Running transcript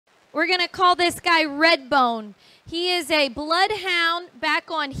We're going to call this guy Redbone. He is a bloodhound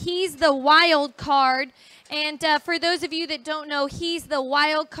back on He's the Wild card. And for those of you that don't know, He's the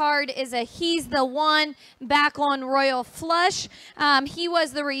Wild card is a He's the One back on Royal Flush. He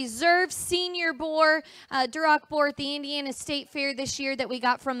was the reserve senior boar, Duroc Boar at the Indiana State Fair this year that we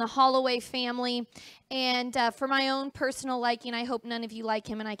got from the Holloway family. And for my own personal liking, I hope none of you like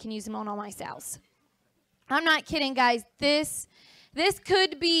him and I can use him on all my sows. I'm not kidding, guys. This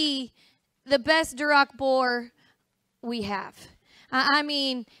could be the best Duroc Boar we have. I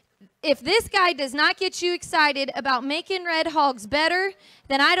mean, if this guy does not get you excited about making red hogs better,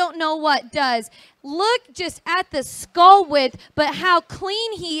 then I don't know what does. Look just at the skull width, but how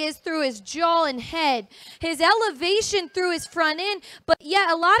clean he is through his jaw and head. His elevation through his front end. But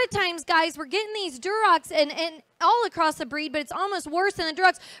yeah, a lot of times, guys, we're getting these Durocs and all across the breed, but it's almost worse than the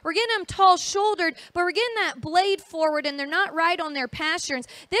Durocs. We're getting them tall-shouldered, but we're getting that blade forward, and they're not right on their pasterns.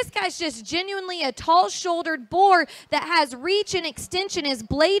 This guy's just genuinely a tall-shouldered boar that has reach and extension. His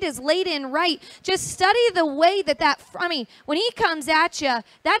blade is laid in right. Just study the way I mean, when he comes at you,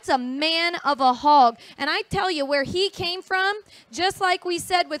 that's a man of a hog. And I tell you, where he came from, just like we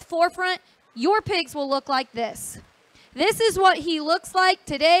said with Forefront, your pigs will look like this. This is what he looks like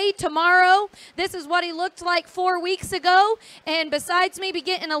today, tomorrow. This is what he looked like 4 weeks ago. And besides maybe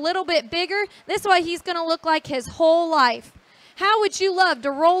getting a little bit bigger, this is what he's going to look like his whole life. How would you love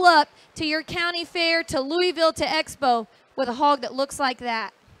to roll up to your county fair, to Louisville, to Expo with a hog that looks like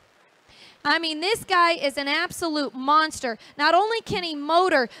that? I mean, this guy is an absolute monster. Not only can he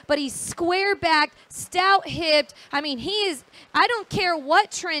motor, but he's square-backed, stout-hipped. I mean, I don't care what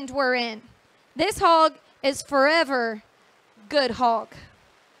trend we're in. This hog is forever good hog.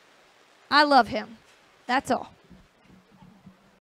 I love him. That's all.